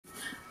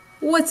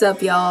What's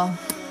up, y'all?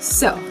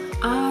 So,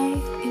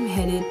 I am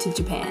headed to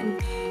Japan,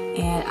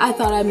 and I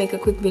thought I'd make a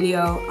quick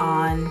video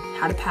on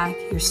how to pack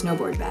your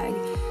snowboard bag.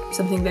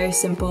 Something very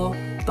simple,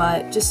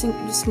 but just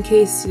in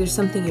case there's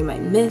something you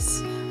might miss,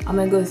 I'm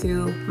gonna go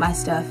through my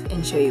stuff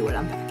and show you what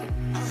I'm packing.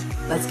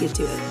 Let's get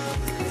to it.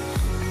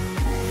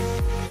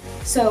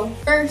 So,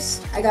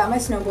 first, I got my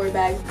snowboard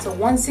bag. It's a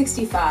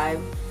 165.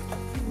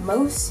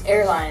 Most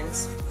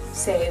airlines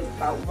say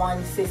about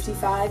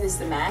 155 is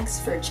the max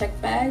for a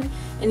checked bag.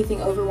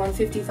 Anything over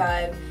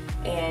 155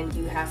 and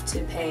you have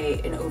to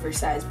pay an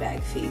oversized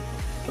bag fee.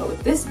 But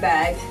with this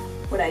bag,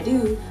 what I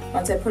do,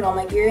 once I put all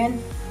my gear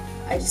in,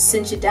 I just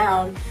cinch it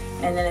down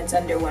and then it's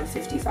under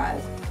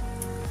 155.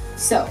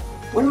 So,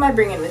 what am I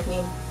bringing with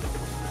me?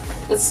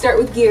 Let's start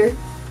with gear.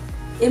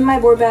 In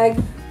my board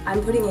bag,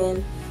 I'm putting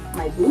in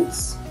my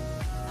boots.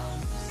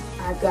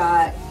 I've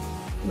got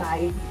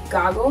my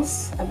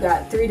goggles. I've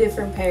got 3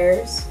 different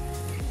pairs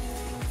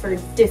for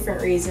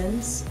different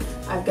reasons.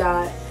 I've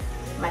got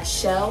my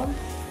shell,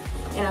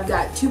 and I've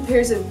got 2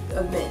 pairs of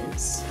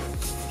mittens.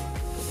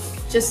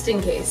 Just in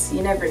case,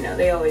 you never know,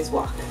 they always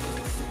walk.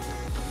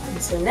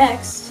 And so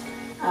next,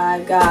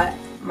 I've got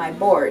my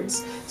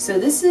boards. So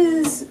this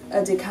is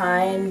a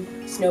Dakine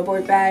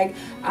snowboard bag.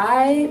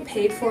 I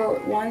paid for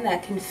one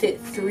that can fit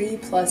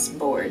 3+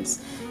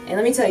 boards. And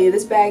let me tell you,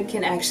 this bag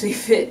can actually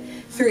fit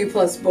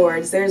 3+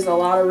 boards. There's a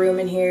lot of room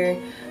in here,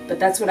 but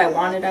that's what I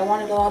wanted. I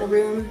wanted a lot of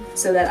room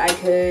so that I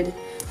could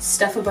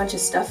stuff a bunch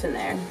of stuff in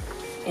there.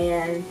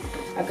 And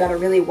I've got a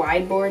really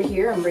wide board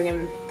here. I'm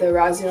bringing the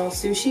Razino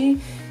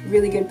Sushi,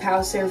 really good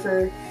pow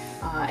surfer,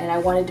 and I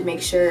wanted to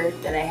make sure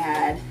that I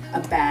had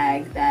a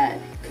bag that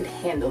could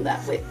handle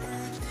that width.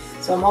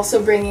 So I'm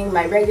also bringing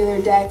my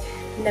regular deck,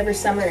 Never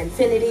Summer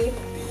Infinity.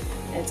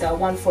 It's a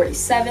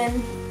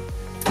 147.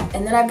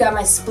 And then I've got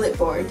my split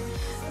board,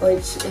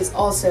 which is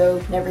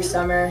also Never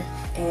Summer,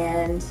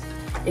 and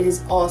it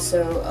is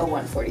also a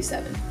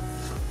 147.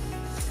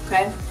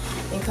 Okay,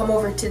 and come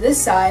over to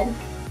this side.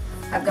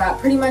 I've got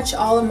pretty much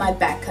all of my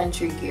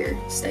backcountry gear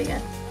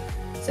staying.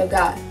 So I've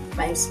got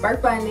my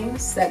spark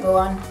bindings that go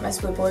on my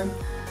split board.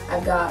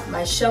 I've got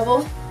my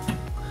shovel.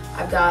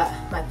 I've got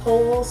my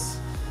poles,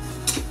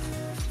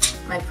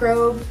 my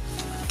probe,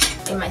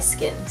 and my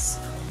skins.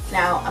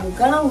 Now, I'm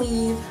gonna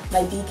leave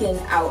my beacon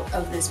out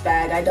of this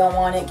bag. I don't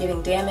want it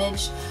getting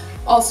damaged.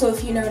 Also,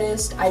 if you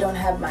noticed, I don't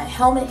have my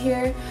helmet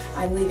here.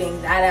 I'm leaving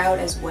that out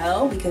as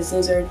well because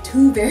those are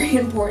 2 very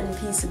important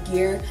pieces of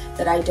gear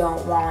that I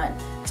don't want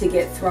to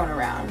get thrown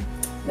around.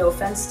 No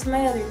offense to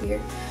my other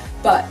gear,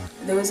 but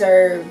those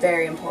are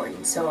very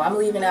important. So I'm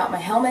leaving out my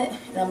helmet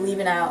and I'm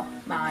leaving out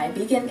my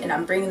beacon, and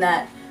I'm bringing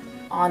that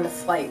on the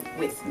flight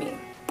with me.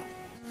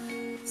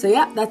 So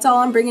yeah, that's all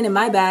I'm bringing in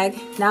my bag.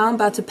 Now I'm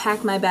about to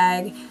pack my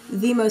bag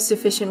the most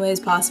efficient way as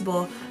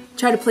possible,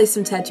 try to play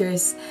some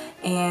Tetris,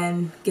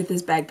 and get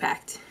this bag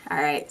packed.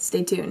 All right,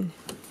 stay tuned.